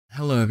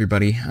Hello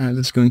everybody,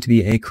 this is going to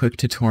be a quick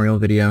tutorial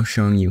video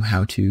showing you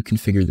how to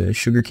configure the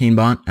Sugarcane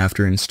bot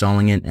after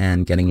installing it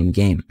and getting in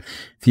game.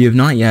 If you have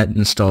not yet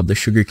installed the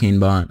Sugarcane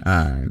bot,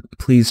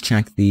 please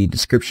check the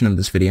description of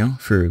this video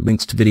for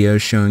links to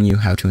videos showing you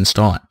how to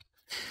install it.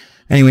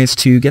 Anyways,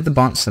 to get the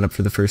bot set up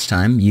for the first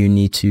time, you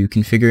need to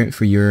configure it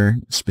for your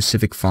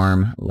specific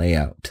farm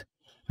layout.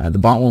 The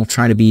bot will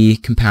try to be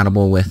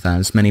compatible with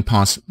as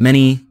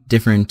many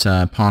different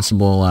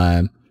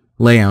possible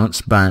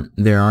layouts, but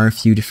there are a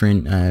few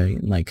different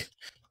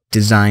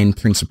design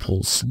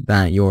principles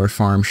that your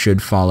farm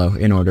should follow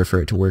in order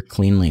for it to work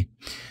cleanly.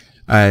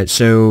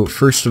 So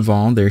first of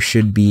all, there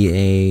should be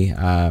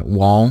a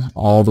wall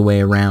all the way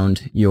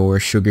around your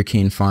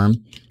sugarcane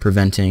farm,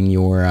 preventing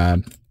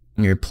your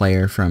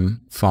player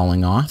from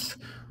falling off.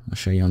 I'll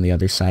show you on the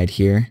other side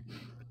here.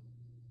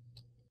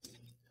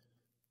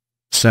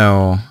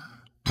 So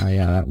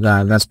yeah,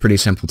 that's pretty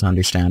simple to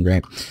understand,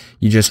 right?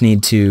 You just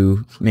need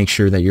to make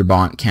sure that your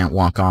bot can't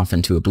walk off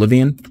into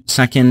oblivion.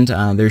 Second,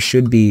 there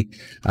should be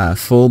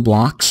full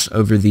blocks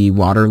over the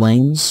water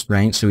lanes,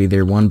 right? So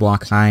either 1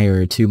 block high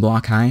or 2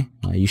 block high.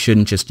 You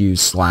shouldn't just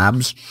use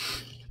slabs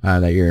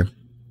that your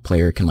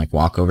player can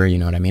walk over, you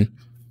know what I mean?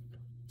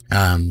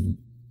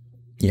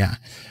 Yeah.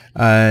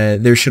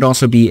 There should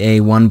also be a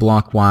 1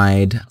 block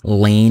wide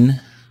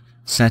lane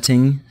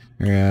setting,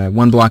 or a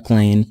 1 block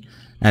lane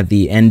at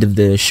the end of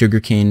the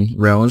sugarcane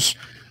rows.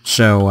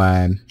 So,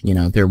 you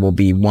know, there will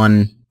be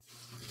one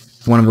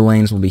of the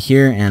lanes will be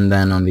here, and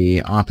then on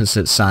the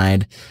opposite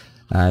side,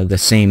 the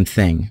same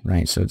thing,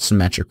 right? So it's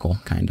symmetrical,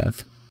 kind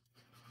of.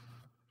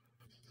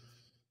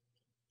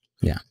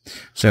 Yeah.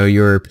 So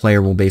your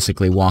player will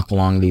basically walk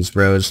along these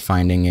rows,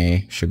 finding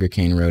a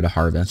sugarcane row to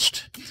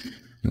harvest.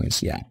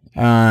 Anyways, yeah.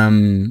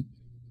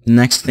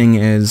 Next thing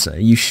is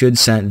you should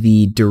set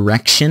the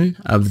direction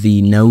of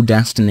the no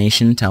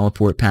destination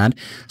teleport pad.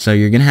 So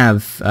you're going to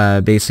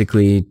have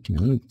basically,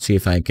 let's see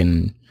if I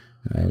can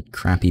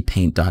crappy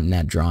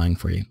paint.net drawing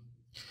for you.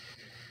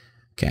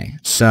 Okay,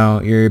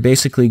 so you're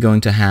basically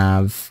going to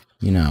have,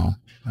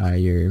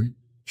 your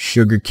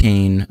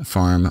sugarcane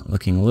farm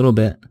looking a little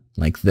bit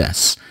like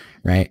this,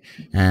 right?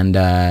 And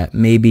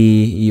maybe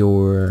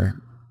your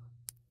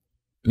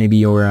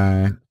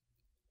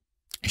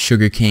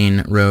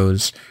sugarcane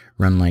rows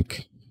run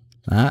like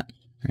that,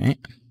 right?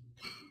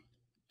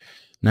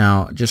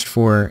 Now, just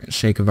for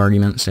sake of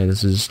argument, say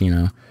this is,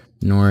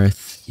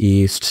 north,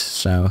 east,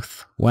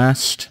 south,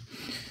 west.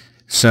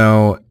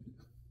 So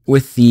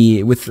with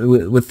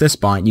this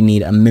bot, you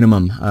need a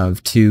minimum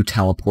of 2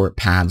 teleport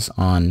pads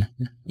on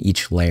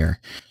each layer.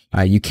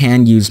 You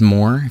can use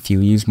more if you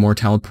use more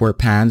teleport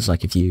pads,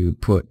 like if you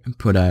put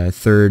a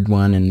 3rd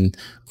one in the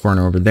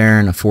corner over there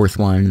and a 4th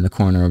one in the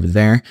corner over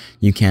there.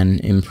 You can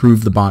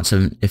improve the bot's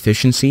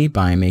efficiency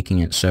by making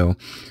it so,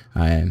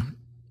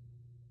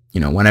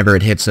 whenever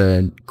it hits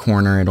a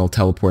corner, it'll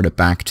teleport it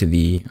back to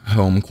the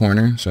home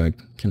corner, so it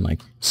can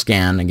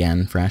scan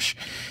again fresh.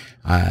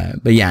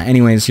 But yeah,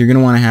 anyways, you're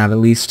gonna want to have at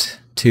least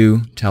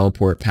 2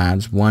 teleport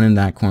pads, 1 in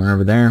that corner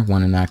over there,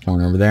 1 in that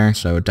corner over there,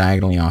 so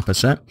diagonally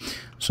opposite.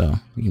 So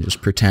you can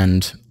just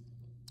pretend,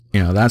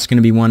 that's going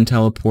to be 1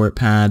 teleport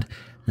pad,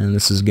 and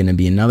this is going to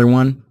be another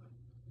one.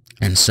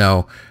 And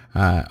so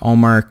I'll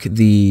mark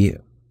the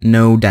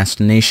no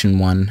destination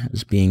one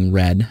as being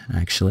red,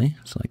 actually.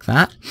 So like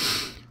that.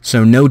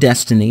 So no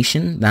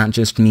destination, that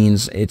just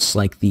means it's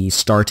like the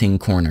starting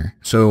corner.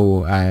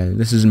 So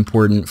this is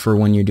important for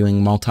when you're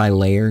doing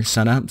multi-layer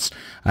setups.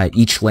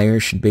 Each layer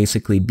should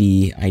basically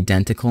be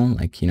identical,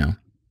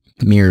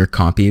 mirror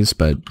copies,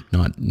 but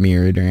not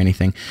mirrored or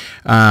anything.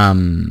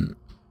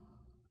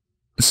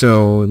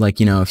 So,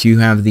 if you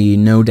have the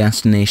no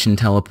destination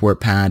teleport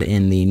pad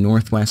in the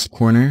northwest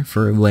corner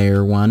for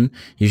layer 1,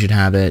 you should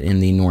have it in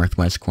the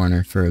northwest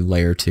corner for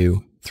layer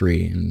 2,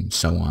 3, and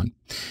so on.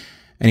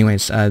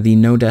 Anyways, the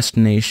no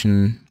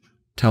destination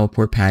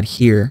teleport pad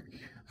here,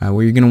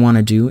 what you're going to want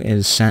to do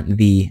is set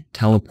the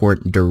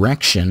teleport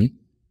direction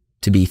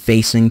to be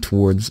facing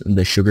towards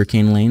the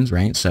sugarcane lanes,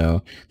 right?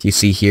 So if you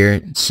see here,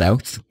 it's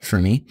south for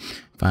me.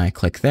 If I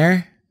click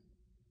there,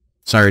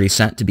 it's already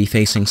set to be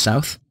facing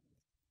south.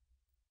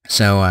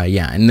 So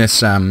yeah, in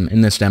this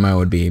demo it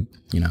would be,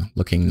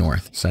 looking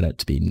north. Set it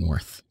to be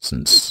north,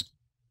 since,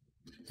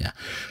 yeah.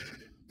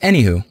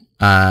 Anywho,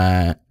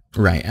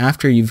 right,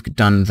 after you've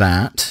done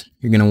that,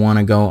 you're going to want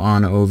to go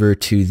on over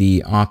to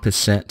the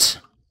opposite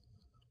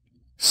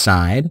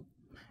side.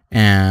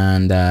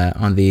 And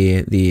on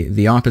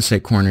the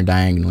opposite corner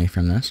diagonally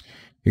from this,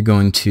 you're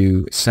going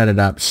to set it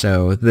up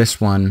so this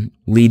one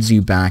leads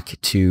you back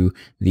to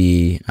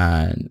the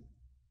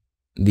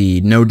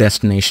no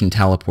destination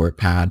teleport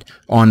pad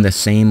on the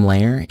same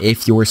layer.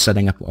 If you're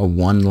setting up a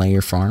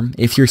 1-layer farm,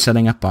 if you're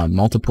setting up a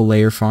multiple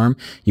layer farm,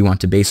 you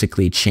want to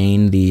basically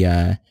chain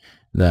the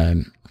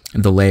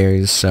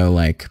layers. So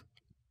let's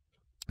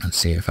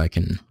see if I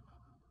can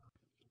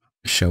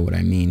show what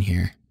I mean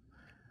here.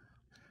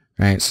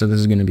 Right, so this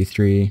is going to be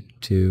 3,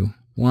 2,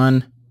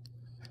 1.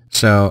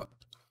 So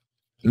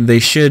they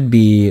should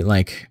be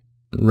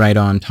right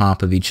on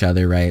top of each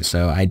other, right?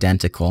 So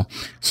identical.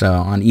 So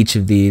on each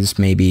of these,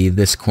 maybe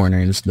this corner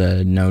is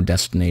the no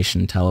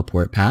destination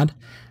teleport pad,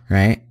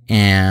 right?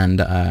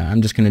 And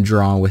I'm just going to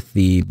draw with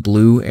the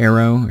blue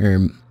arrow,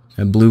 or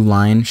a blue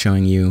line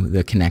showing you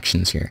the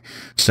connections here.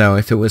 So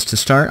if it was to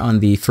start on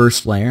the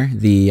first layer,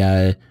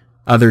 the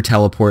other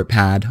teleport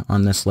pad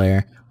on this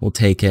layer will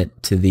take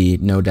it to the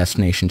no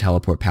destination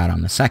teleport pad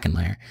on the second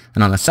layer.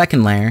 And on the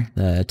second layer,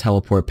 the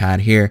teleport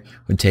pad here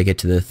would take it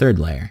to the third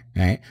layer,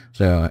 right?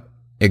 So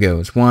it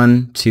goes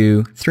 1,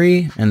 2,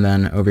 3, and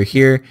then over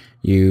here,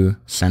 you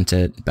sent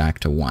it back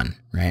to 1,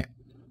 right?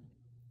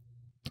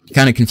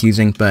 Kind of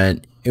confusing,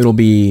 but it'll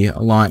be a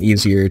lot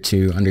easier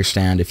to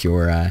understand if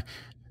you're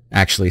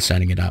actually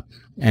setting it up.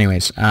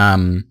 Anyways,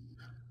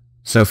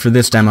 so for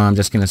this demo, I'm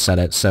just going to set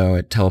it so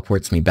it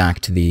teleports me back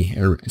to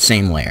the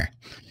same layer.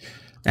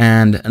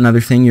 And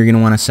another thing, you're going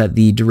to want to set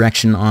the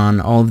direction on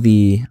all of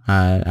the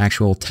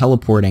actual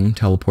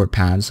teleport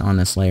pads on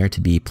this layer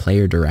to be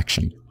player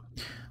direction.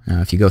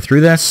 Now, if you go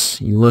through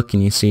this, you look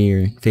and you see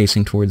you're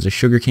facing towards the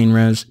sugarcane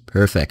rows.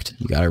 Perfect.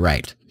 You got it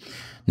right.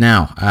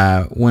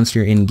 Now, once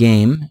you're in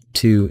game,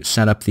 to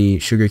set up the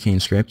sugarcane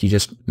script, you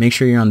just make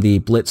sure you're on the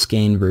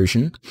Blitzscape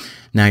version.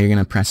 Now you're going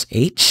to press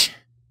H.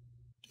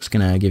 It's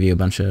going to give you a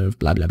bunch of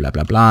blah, blah, blah,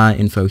 blah, blah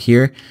info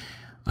here.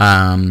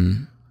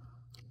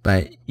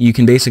 But you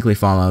can basically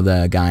follow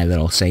the guy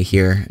that'll say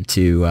here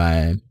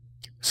to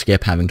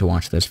skip having to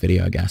watch this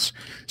video, I guess.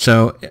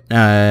 So,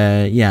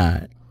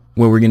 yeah,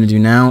 what we're going to do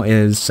now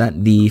is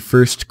set the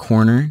first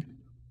corner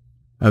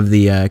of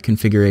the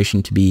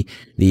configuration to be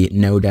the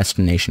no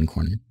destination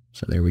corner.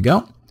 So there we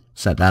go.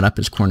 Set that up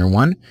as corner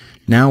 1.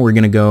 Now we're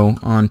going to go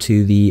on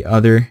to the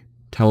other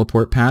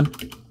teleport pad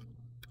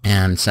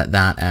and set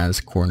that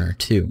as corner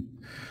 2.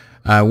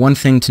 One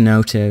thing to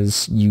note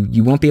is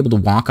you won't be able to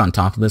walk on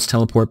top of this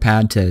teleport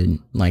pad to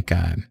like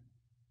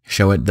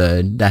show it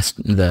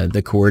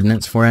the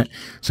coordinates for it.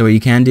 So what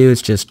you can do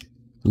is just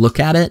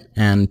look at it,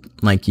 and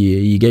like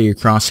you get your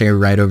crosshair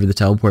right over the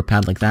teleport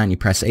pad like that, and you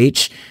press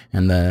H,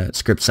 and the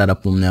script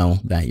setup will know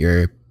that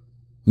you're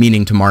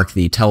meaning to mark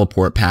the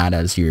teleport pad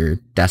as your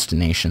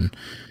destination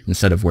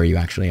instead of where you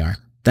actually are.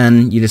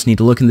 Then you just need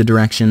to look in the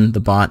direction the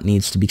bot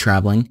needs to be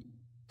traveling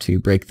to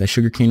break the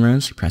sugarcane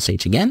rows. You press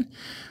H again.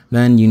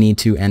 Then you need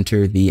to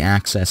enter the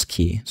access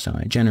key. So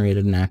I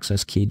generated an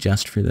access key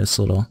just for this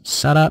little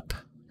setup.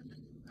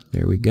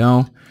 There we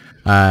go.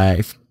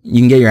 If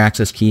you can get your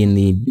access key in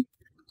the...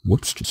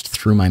 Whoops, just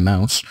threw my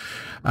mouse.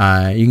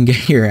 You can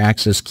get your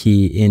access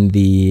key in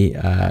the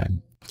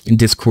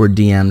Discord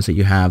DMs that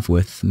you have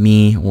with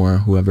me or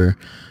whoever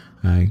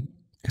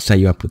set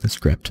you up with the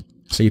script.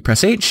 So you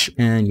press H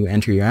and you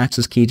enter your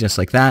access key just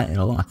like that.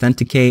 It'll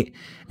authenticate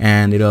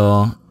and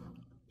it'll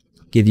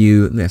give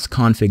you this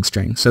config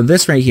string. So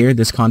this right here,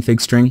 this config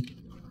string,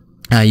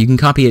 you can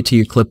copy it to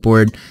your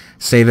clipboard,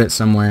 save it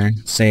somewhere,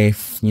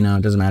 safe, you know,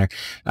 it doesn't matter.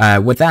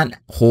 What that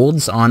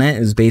holds on it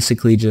is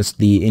basically just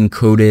the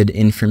encoded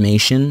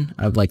information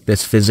of like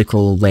this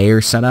physical layer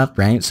setup,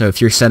 right? So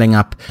if you're setting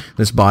up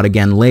this bot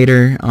again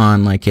later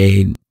on like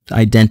a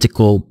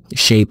identical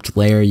shaped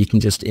layer, you can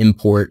just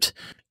import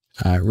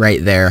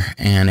right there,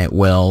 and it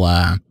will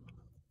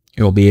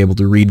be able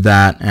to read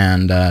that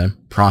and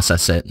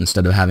process it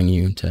instead of having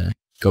you to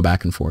go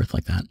back and forth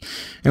like that.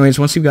 Anyways,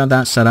 once you've got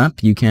that set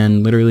up, you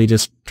can literally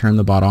just turn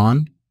the bot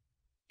on.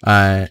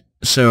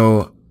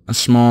 So a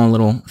small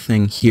little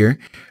thing here.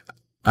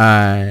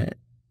 There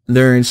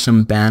is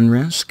some ban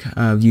risk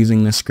of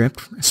using this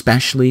script,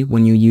 especially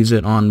when you use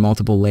it on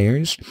multiple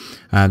layers.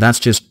 That's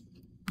just,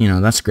 you know,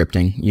 that's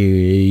scripting.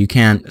 You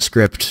can't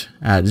script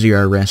at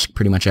 0 risk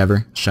pretty much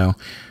ever. So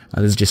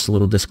this is just a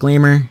little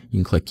disclaimer. You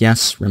can click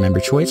yes, remember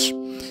choice.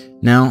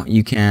 Now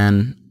you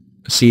can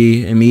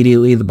see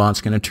immediately the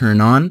bot's going to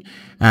turn on.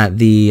 At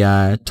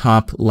the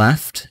top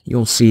left,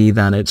 you'll see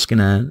that it's going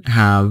to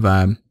have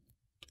a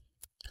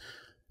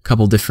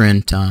couple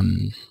different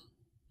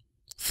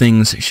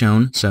things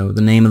shown. So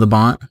the name of the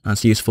bot,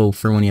 that's useful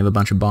for when you have a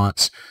bunch of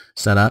bots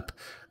set up.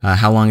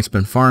 How long it's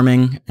been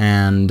farming,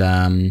 and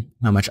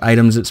how much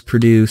items it's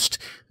produced,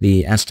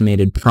 the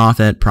estimated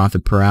profit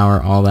per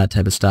hour, all that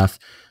type of stuff.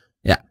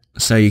 Yeah,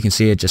 so you can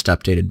see it just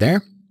updated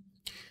there.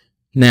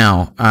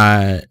 Now,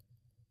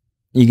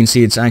 you can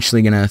see it's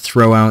actually going to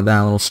throw out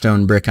that little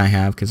stone brick I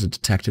have because it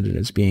detected it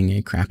as being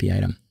a crappy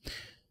item.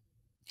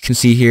 You can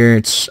see here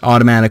it's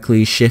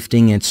automatically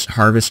shifting its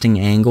harvesting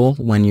angle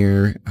when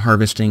you're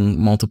harvesting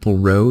multiple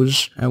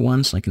rows at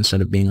once, like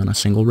instead of being on a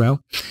single row.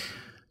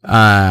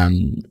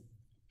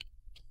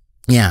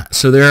 Yeah,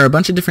 so there are a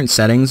bunch of different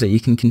settings that you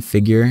can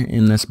configure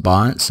in this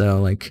bot. So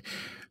like,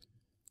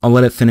 I'll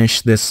let it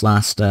finish this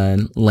last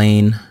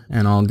lane,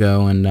 and I'll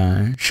go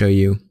and show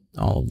you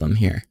all of them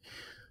here.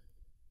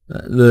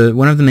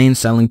 One of the main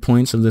selling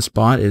points of this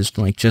bot is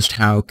like just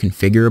how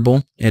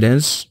configurable it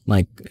is.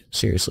 Like,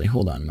 seriously,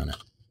 hold on a minute.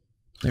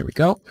 There we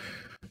go.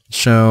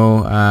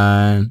 So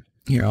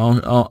here,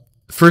 I'll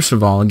first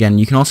of all, again,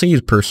 you can also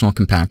use personal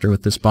compactor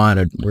with this bot.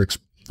 It works,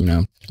 you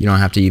know, you don't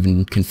have to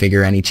even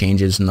configure any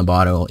changes in the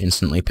bot. It'll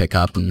instantly pick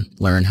up and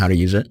learn how to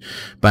use it.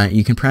 But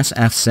you can press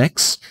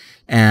F6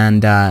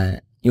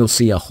 and you'll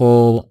see a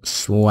whole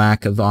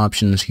swack of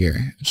options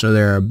here. So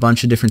there are a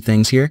bunch of different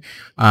things here.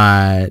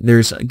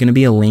 There's going to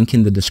be a link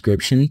in the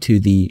description to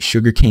the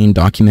Sugarcane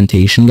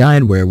documentation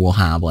guide where we'll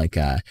have like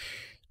a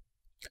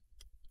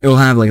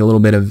little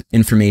bit of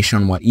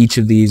information on what each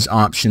of these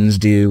options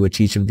do, which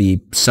each of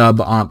the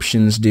sub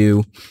options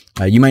do.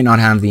 You might not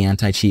have the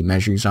anti-cheat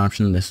measures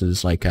option. This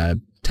is like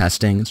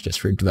testing. It's just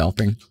for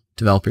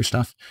developer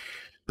stuff.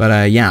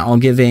 But yeah, I'll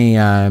give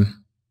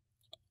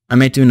I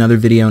might do another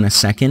video in a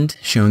second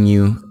showing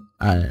you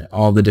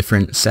all the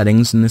different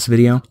settings in this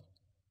video.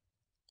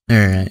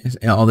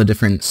 All the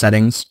different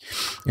settings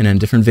in a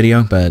different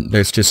video, but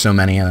there's just so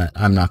many that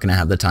I'm not going to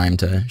have the time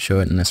to show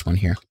it in this one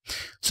here.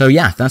 So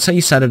yeah, that's how you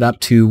set it up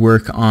to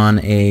work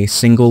on a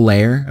single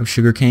layer of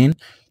sugarcane.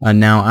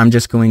 Now I'm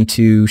just going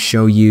to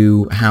show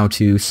you how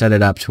to set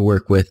it up to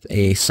work with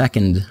a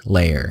second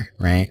layer,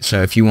 right?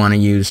 So if you want to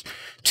use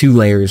 2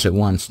 layers at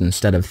once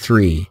instead of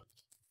 3,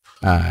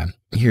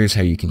 here's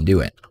how you can do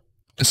it.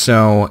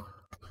 So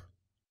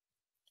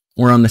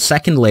we're on the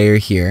second layer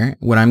here.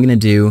 What I'm going to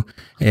do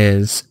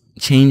is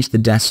change the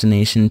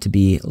destination to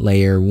be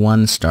layer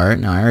 1 start.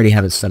 Now I already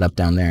have it set up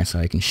down there so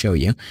I can show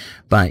you.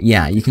 But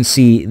yeah, you can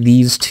see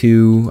these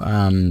 2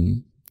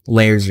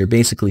 layers are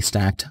basically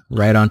stacked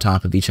right on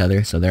top of each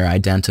other. So they're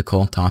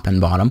identical top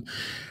and bottom.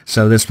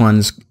 So this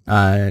one's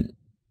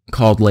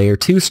called layer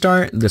 2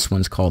 start. This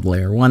one's called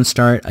layer 1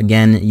 start.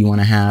 Again, you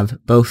want to have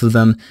both of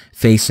them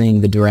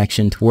facing the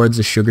direction towards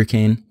the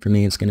sugarcane. For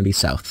me, it's going to be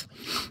south.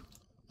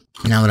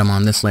 Now that I'm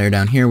on this layer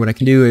down here, what I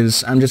can do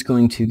is I'm just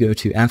going to go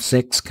to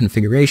F6,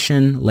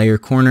 configuration, layer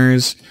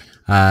corners,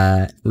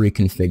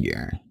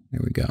 reconfigure.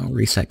 There we go,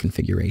 reset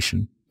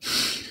configuration.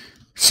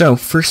 So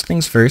first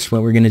things first,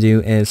 what we're going to do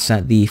is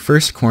set the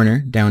first corner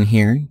down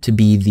here to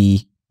be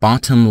the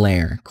bottom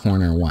layer,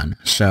 corner 1.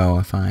 So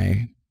if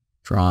I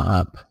draw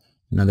up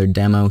another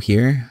demo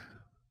here,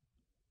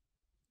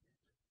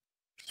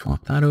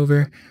 swap that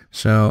over.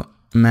 So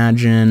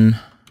imagine,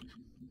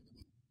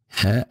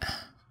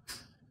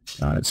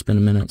 God, it's been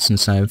a minute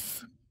since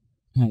I've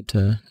had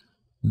to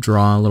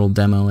draw a little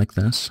demo like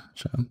this,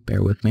 so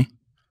bear with me.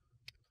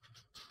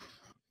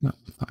 Oh,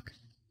 fuck.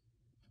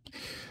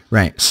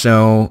 Right,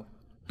 so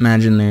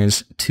imagine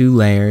there's 2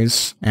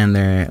 layers and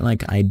they're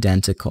like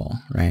identical,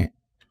 right?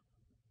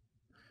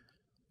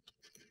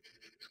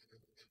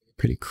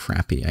 Pretty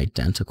crappy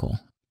identical.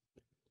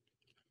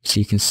 So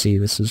you can see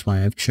this is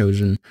why I've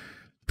chosen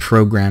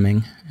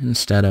programming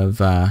instead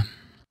of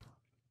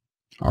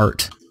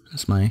art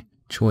as my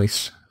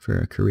choice for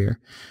a career.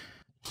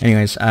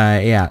 Anyways,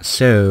 yeah,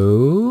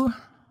 so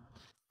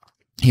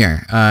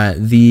here, how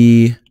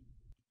do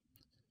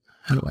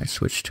I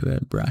switch to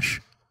a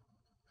brush?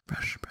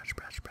 Brush.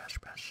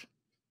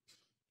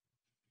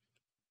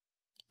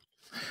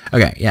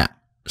 Okay, yeah,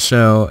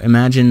 so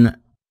imagine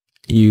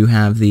you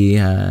have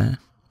the,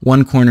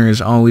 one corner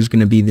is always going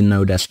to be the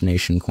no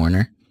destination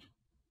corner.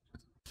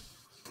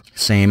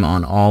 Same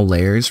on all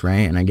layers,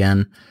 right? And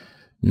again,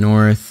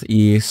 north,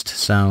 east,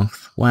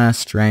 south,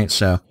 west, right?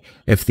 So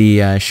if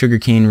the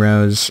sugarcane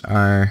rows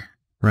are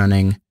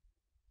running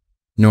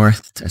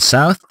north to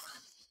south,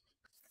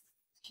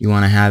 you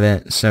want to have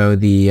it so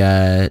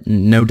the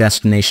no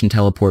destination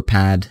teleport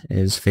pad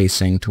is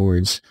facing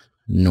towards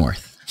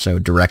north. So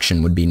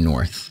direction would be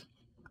north.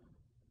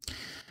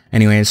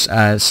 Anyways,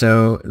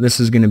 so this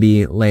is going to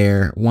be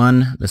layer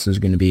 1. This is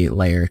going to be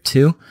layer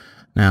 2.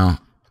 Now,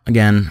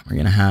 again, we're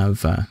going to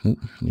have, let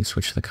me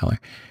switch the color.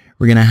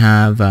 We're going to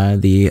have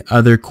the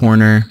other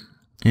corner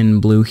in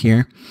blue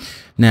here.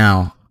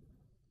 Now,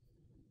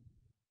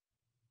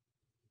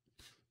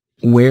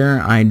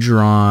 where I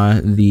draw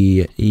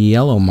the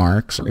yellow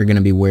marks are going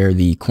to be where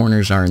the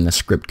corners are in the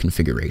script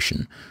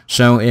configuration.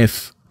 So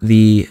if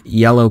the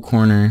yellow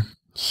corner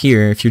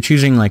here, if you're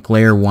choosing like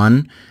layer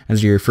 1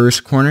 as your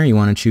first corner, you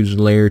want to choose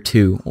layer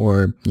 2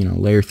 or, you know,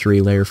 layer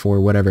 3, layer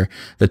 4, whatever,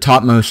 the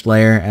topmost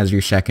layer as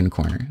your second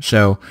corner.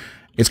 So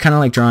it's kind of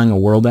like drawing a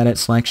world edit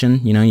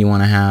selection. You know, you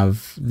want to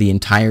have the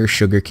entire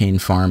sugarcane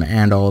farm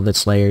and all of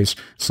its layers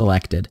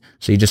selected.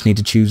 So you just need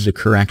to choose the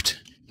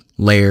correct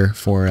layer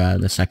for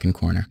the second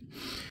corner.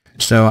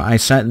 So I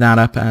set that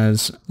up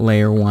as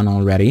layer 1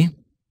 already.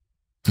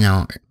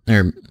 Now,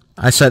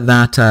 I set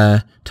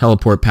that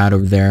teleport pad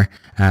over there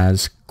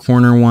as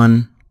corner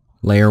 1,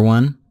 layer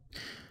 1,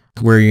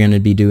 where you're going to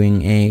be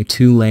doing a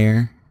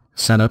 2-layer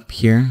setup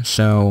here.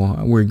 So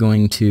we're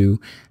going to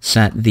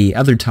set the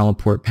other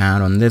teleport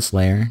pad on this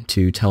layer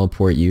to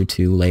teleport you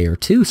to layer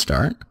 2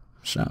 start.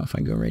 So if I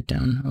go right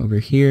down over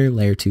here,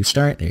 layer 2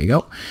 start, there you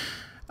go.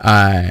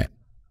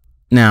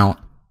 Now,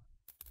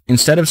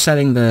 instead of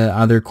setting the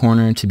other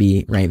corner to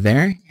be right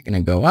there, you're going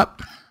to go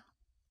up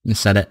and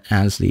set it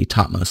as the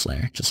topmost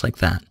layer, just like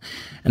that.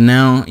 And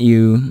now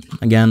you,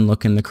 again,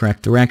 look in the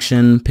correct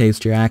direction,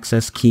 paste your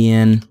access key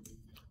in,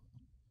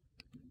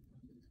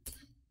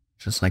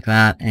 just like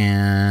that,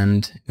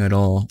 and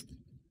it'll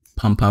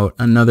pump out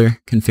another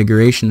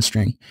configuration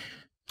string.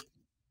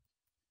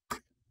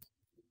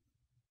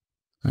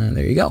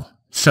 There you go.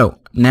 So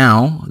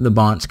now the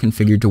bot's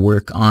configured to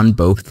work on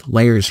both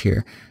layers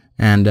here.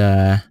 And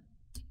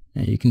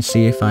you can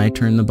see if I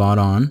turn the bot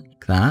on,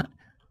 like that,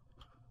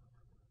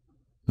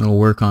 it'll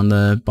work on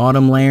the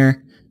bottom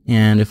layer.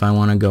 And if I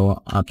want to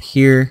go up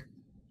here,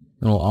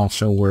 it'll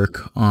also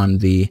work on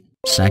the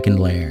second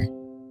layer.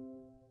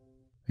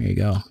 There you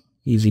go.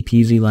 Easy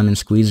peasy lemon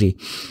squeezy.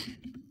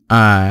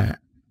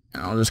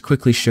 I'll just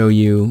quickly show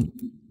you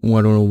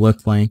what it'll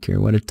look like or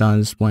what it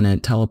does when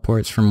it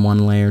teleports from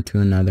one layer to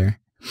another.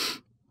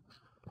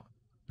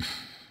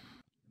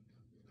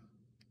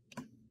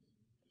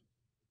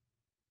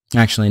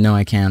 Actually, no,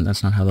 I can't.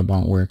 That's not how the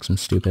bot works. I'm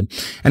stupid.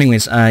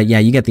 Anyways, yeah,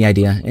 you get the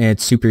idea.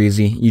 It's super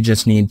easy. You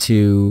just need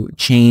to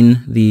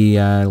chain the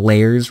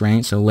layers,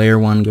 right? So layer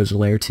 1 goes to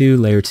layer 2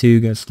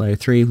 goes to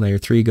layer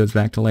 3 goes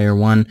back to layer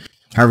 1.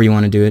 However you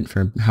want to do it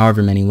for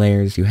however many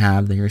layers you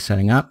have that you're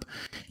setting up.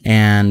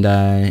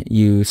 And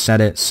you set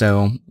it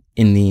so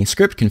in the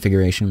script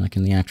configuration, like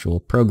in the actual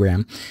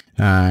program,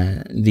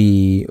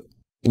 the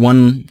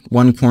one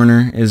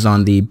corner is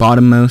on the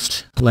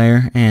bottommost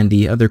layer and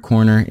the other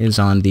corner is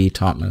on the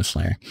topmost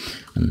layer.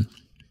 And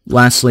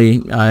lastly,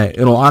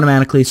 it'll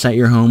automatically set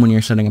your home when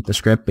you're setting up the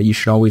script, but you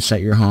should always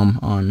set your home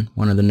on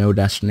one of the no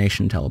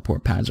destination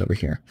teleport pads over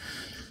here.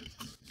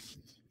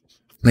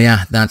 But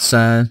yeah, that's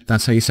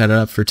how you set it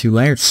up for 2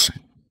 layers.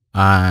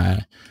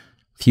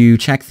 If you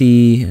check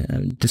the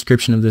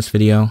description of this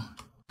video,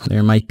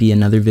 there might be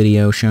another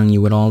video showing you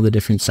what all the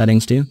different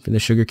settings do for the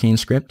sugarcane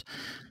script.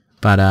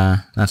 But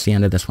that's the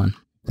end of this one.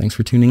 Thanks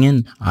for tuning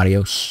in.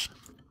 Adios.